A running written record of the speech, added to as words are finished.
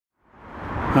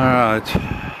Alright.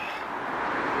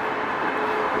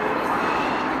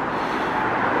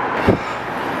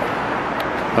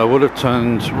 I would have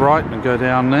turned right and go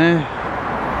down there,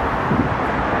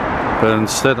 but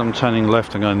instead I'm turning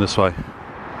left and going this way.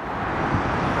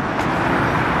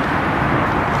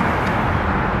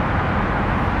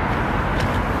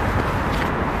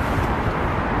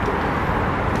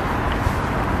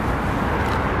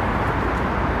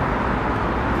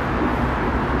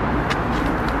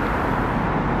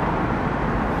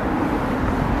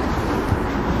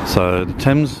 So the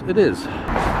Thames it is.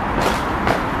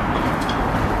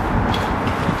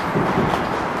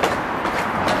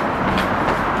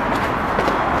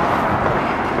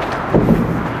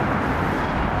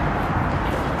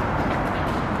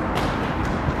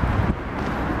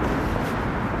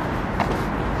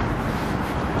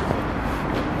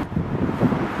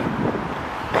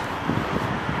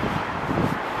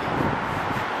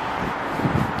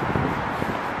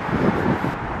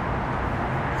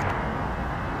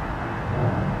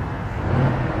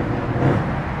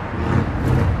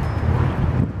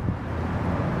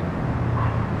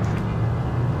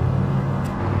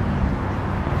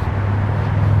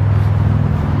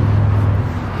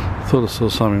 Thought I saw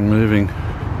something moving.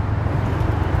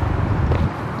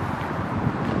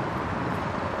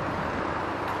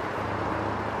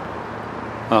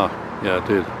 Oh, yeah, I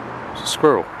did. It's a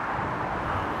squirrel.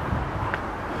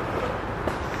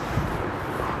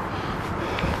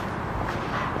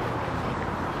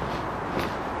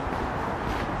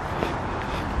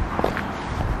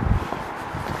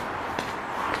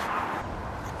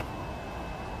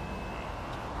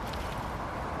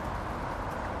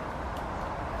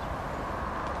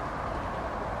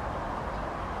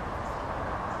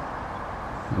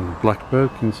 Blackbird,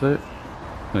 can you see it?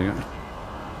 There you go.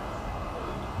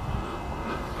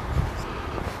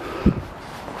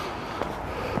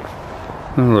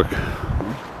 And look,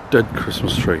 dead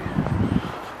Christmas tree.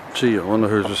 Gee, I wonder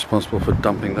who's responsible for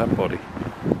dumping that body.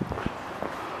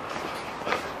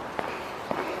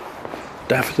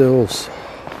 Daffodils.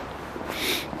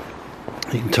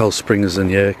 You can tell spring is in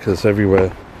the air because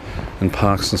everywhere in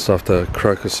parks and stuff there are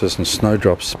crocuses and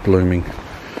snowdrops blooming.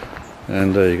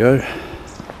 And there you go.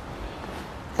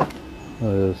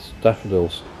 There's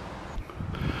daffodils.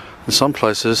 In some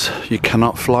places you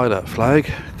cannot fly that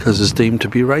flag because it's deemed to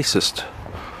be racist.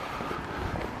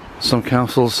 Some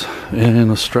councils in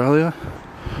Australia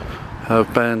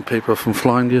have banned people from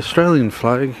flying the Australian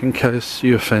flag in case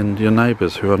you offend your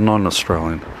neighbours who are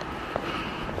non-Australian.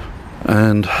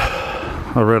 And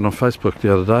I read on Facebook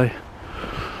the other day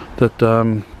that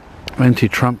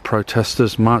anti-Trump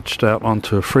protesters marched out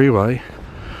onto a freeway,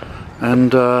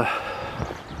 and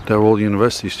they're all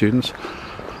university students,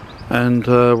 and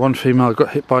one female got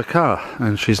hit by a car,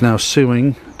 and she's now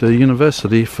suing the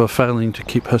university for failing to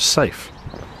keep her safe.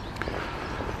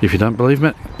 If you don't believe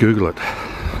me, Google it.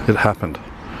 It happened.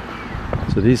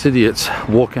 So these idiots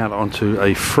walk out onto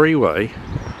a freeway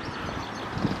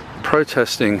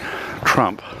protesting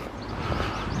Trump,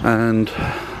 and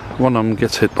one of them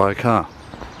gets hit by a car.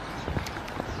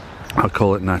 I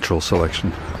call it natural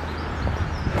selection.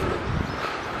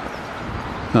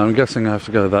 Now I'm guessing I have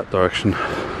to go that direction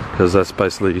because that's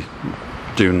basically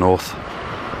due north.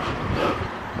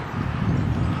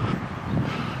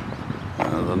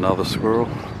 And another squirrel.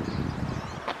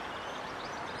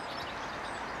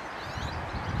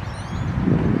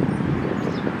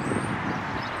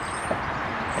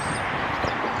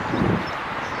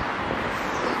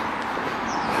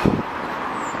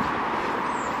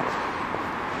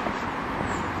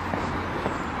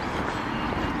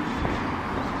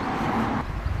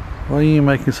 Why are you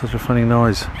making such a funny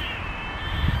noise?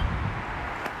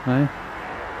 Hey?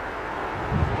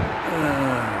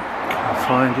 Can't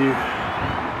find you.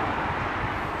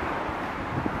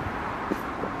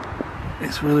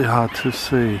 It's really hard to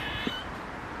see.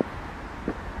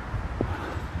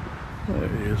 There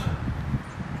he is.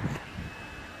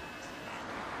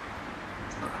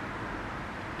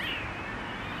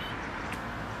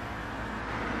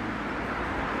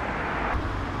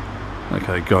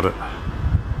 Okay, got it.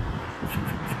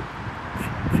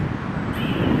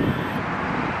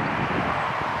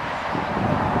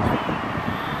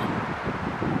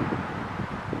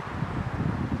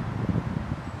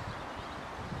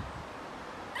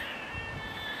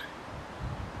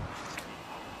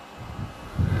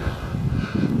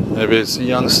 Maybe it's a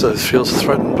youngster who feels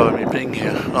threatened by me being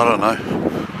here. I don't know.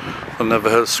 I've never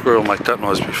heard a squirrel make that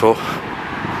noise before.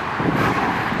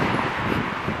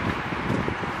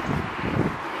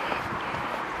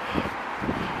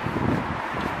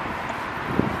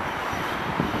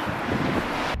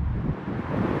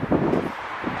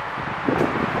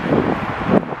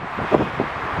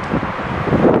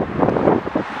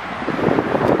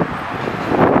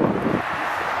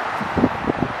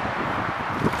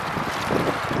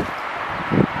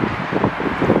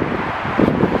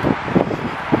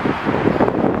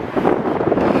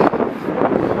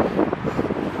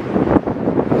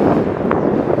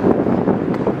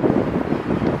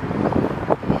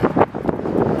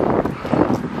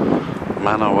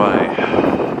 Manor Way.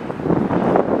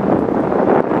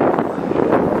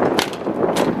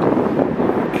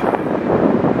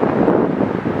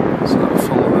 So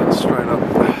follow that straight up.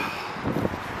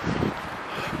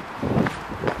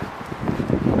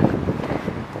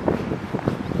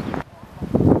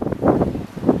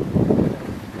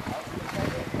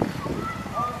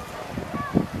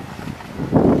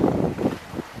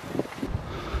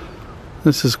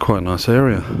 This is quite a nice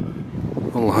area.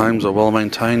 All the homes are well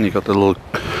maintained. You've got the little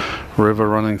river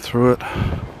running through it.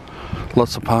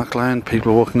 Lots of parkland,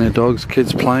 people walking their dogs,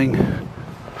 kids playing.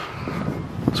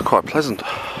 It's quite pleasant.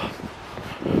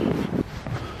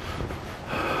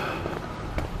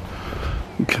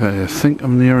 Okay, I think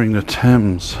I'm nearing the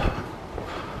Thames.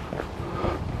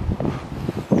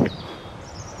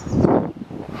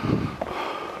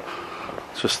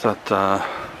 Just at the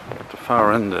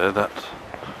far end there, that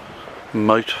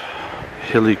moat,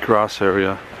 hilly grass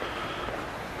area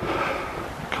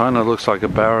kind of looks like a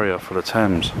barrier for the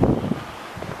Thames,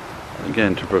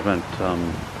 again to prevent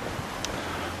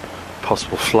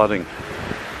possible flooding.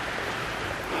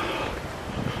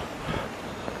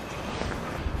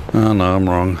 Oh no, I'm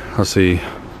wrong. I see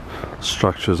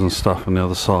structures and stuff on the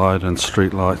other side and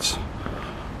street lights.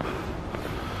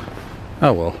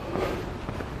 Oh well,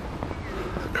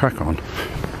 crack on.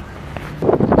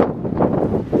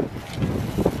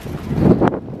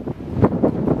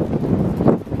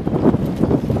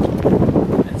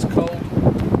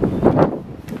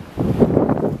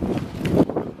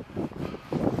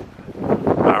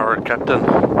 Captain,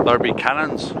 there be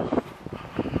cannons.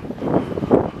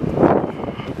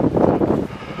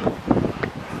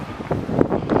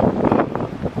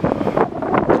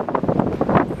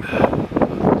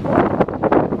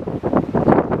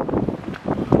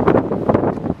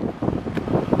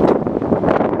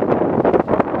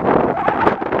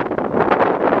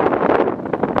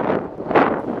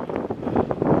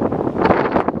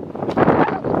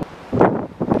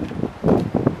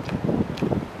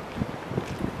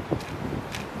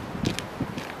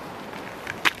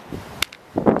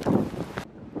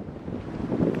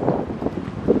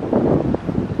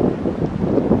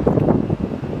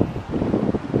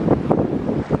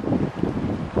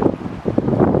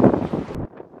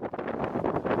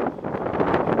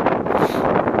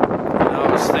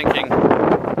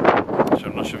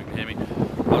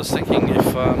 I was thinking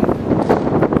if I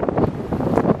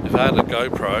had a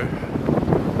GoPro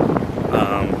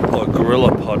or a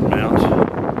Gorilla Pod mount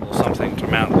or something to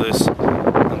mount this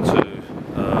onto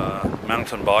a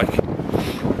mountain bike,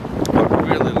 I'd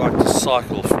really like to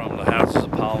cycle from the Houses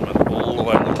of Parliament all the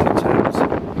way along the Thames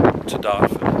to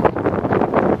Dartford.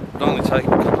 It'd only take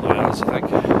a couple of hours, I think.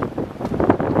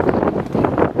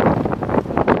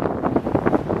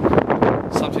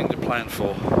 Something to plan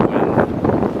for when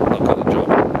I've got a job,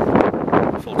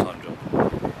 full-time job.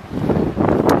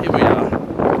 Here we are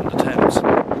on the Thames.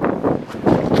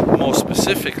 More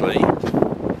specifically,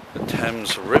 the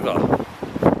Thames River.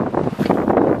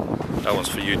 That one's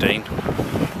for you, Dean.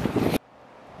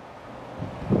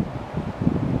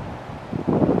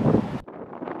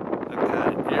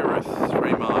 Okay, Erith,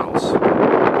 3 miles.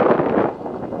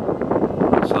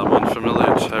 So I'm on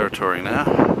familiar territory now.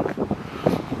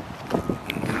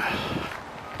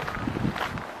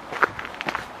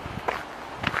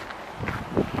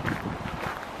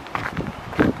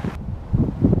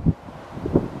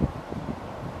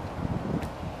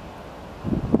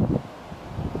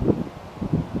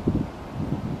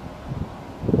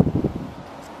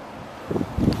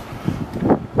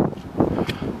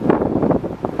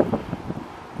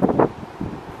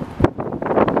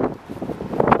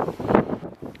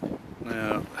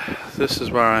 This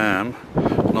is where I am.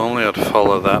 Normally I'd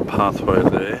follow that pathway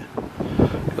there,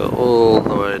 go all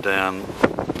the way down.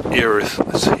 Erith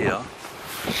is here,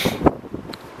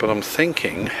 but I'm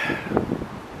thinking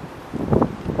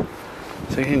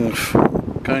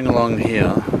of going along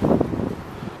here,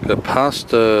 go past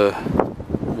the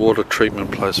water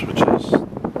treatment place, which is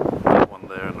that one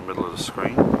there in the middle of the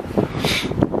screen,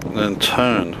 and then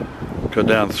turn, go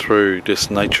down through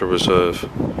this nature reserve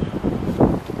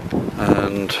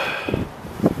and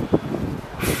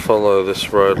follow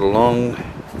this road along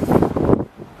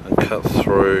and cut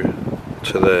through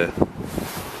to there.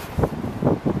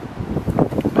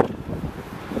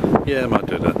 Yeah, I might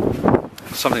do that.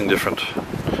 Something different.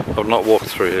 I've not walked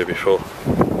through here before.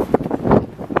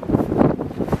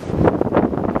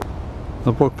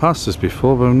 I've walked past this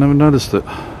before, but I've never noticed it.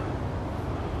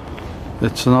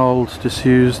 It's an old,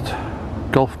 disused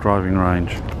golf driving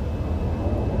range.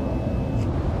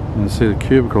 You can see the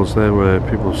cubicles there where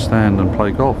people stand and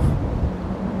play golf.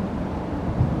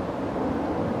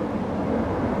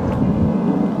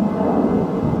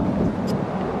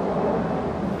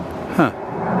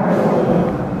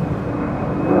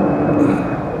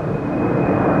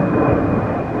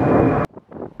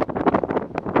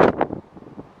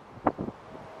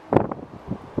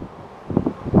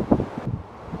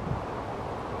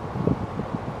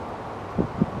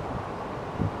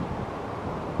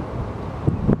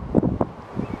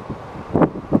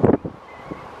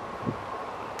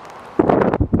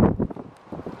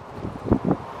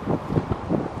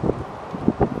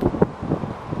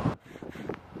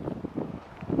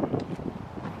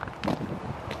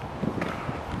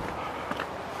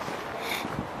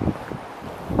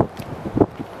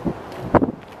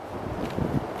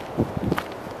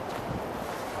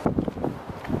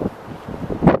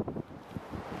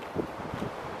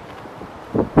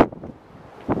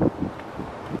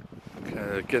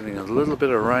 We're getting a little bit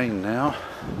of rain now.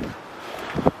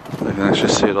 I can actually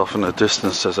see it off in the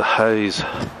distance. There's a haze.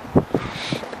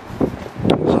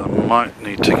 So I might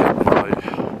need to get my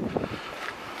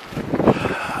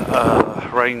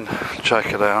rain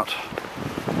jacket out.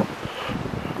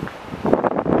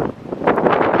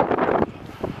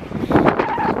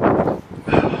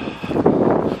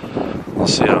 We'll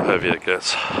see how heavy it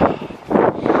gets.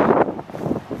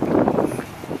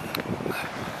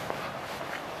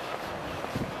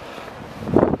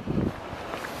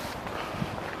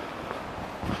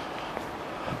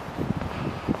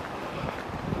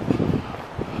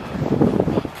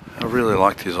 I really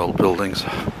like these old buildings.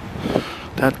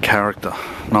 They had character,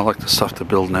 not like the stuff to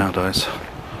build nowadays.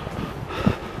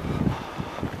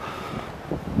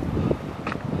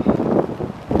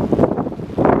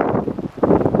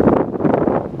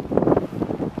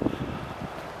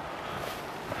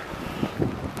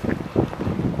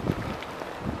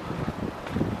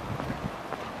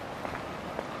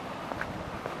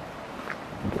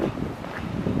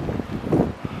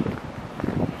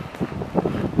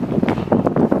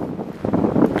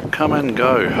 Come and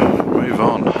go, move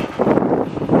on.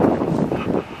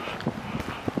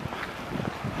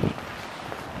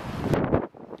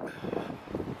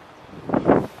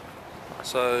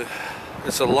 So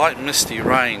it's a light misty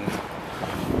rain,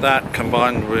 that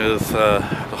combined with the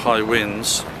high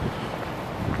winds,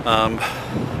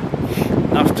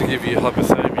 enough to give you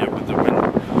hypothermia with the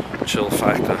wind chill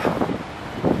factor.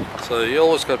 So you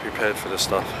always got to be prepared for this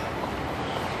stuff.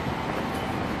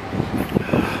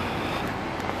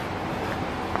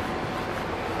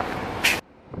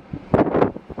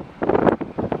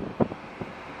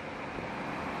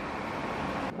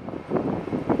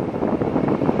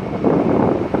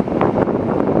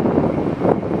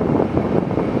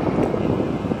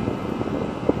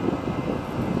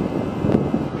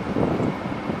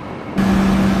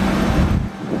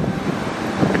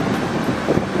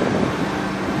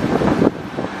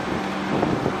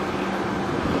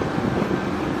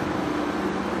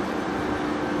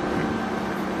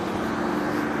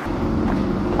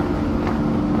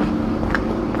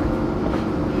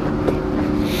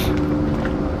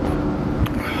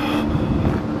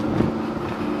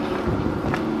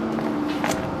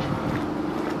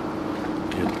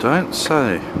 Don't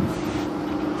say.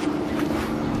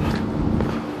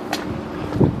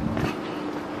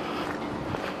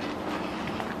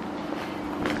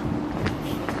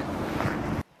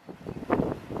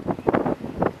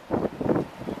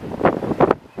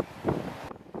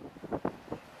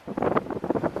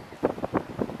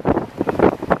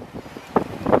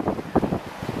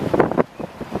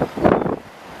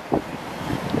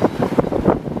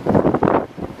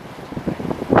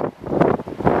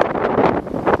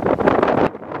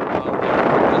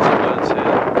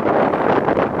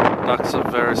 Ducks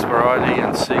of various variety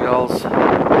and seagulls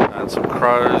and some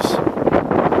crows,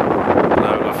 and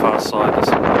over the far side there's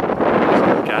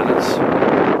some gannets.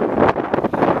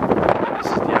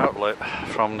 This is the outlet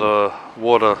from the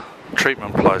water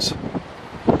treatment place.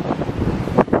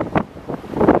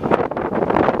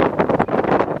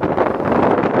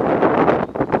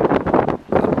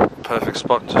 Perfect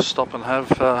spot to stop and have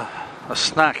a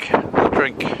snack, a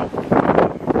drink.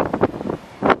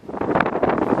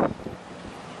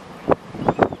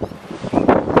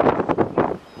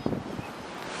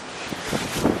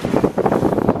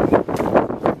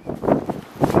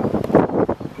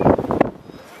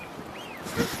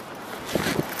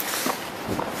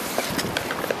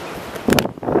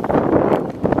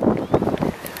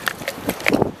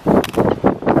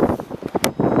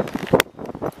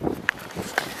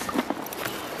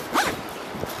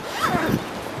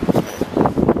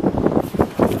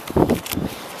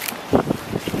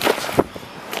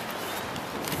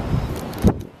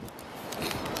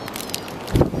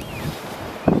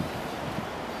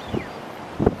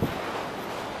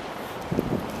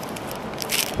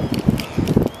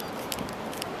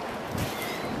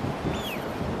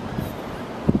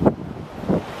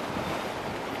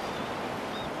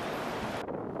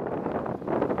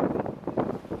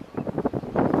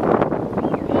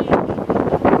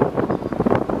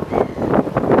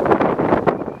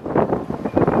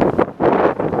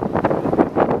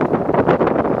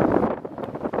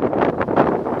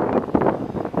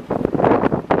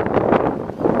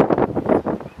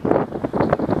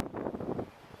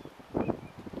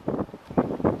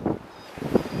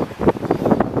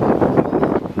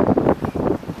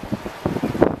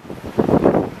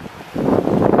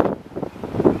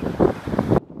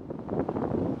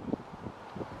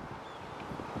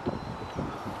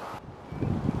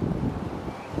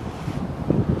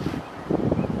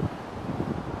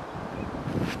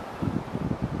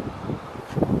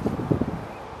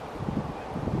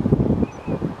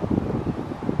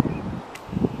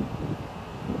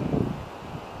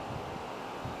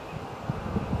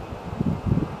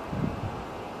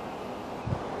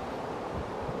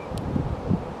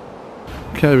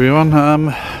 Okay everyone,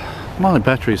 my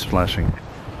battery's flashing.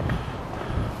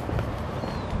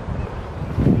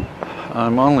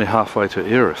 I'm only halfway to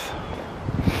Erith,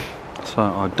 so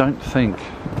I don't think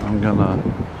I'm gonna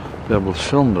be able to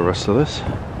film the rest of this.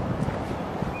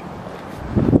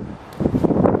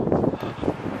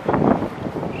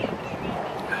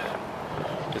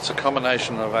 It's a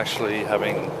combination of actually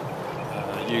having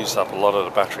used up a lot of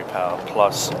the battery power,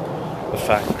 plus the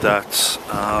fact that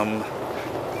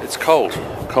it's cold.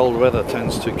 Cold weather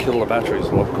tends to kill the batteries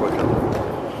a lot quicker.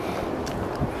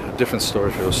 A different story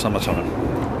if it was summertime.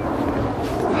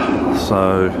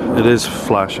 So it is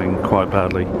flashing quite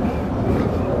badly.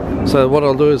 So what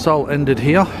I'll do is I'll end it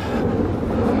here.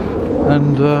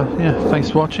 And yeah,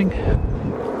 thanks for watching.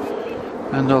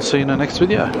 And I'll see you in the next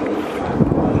video.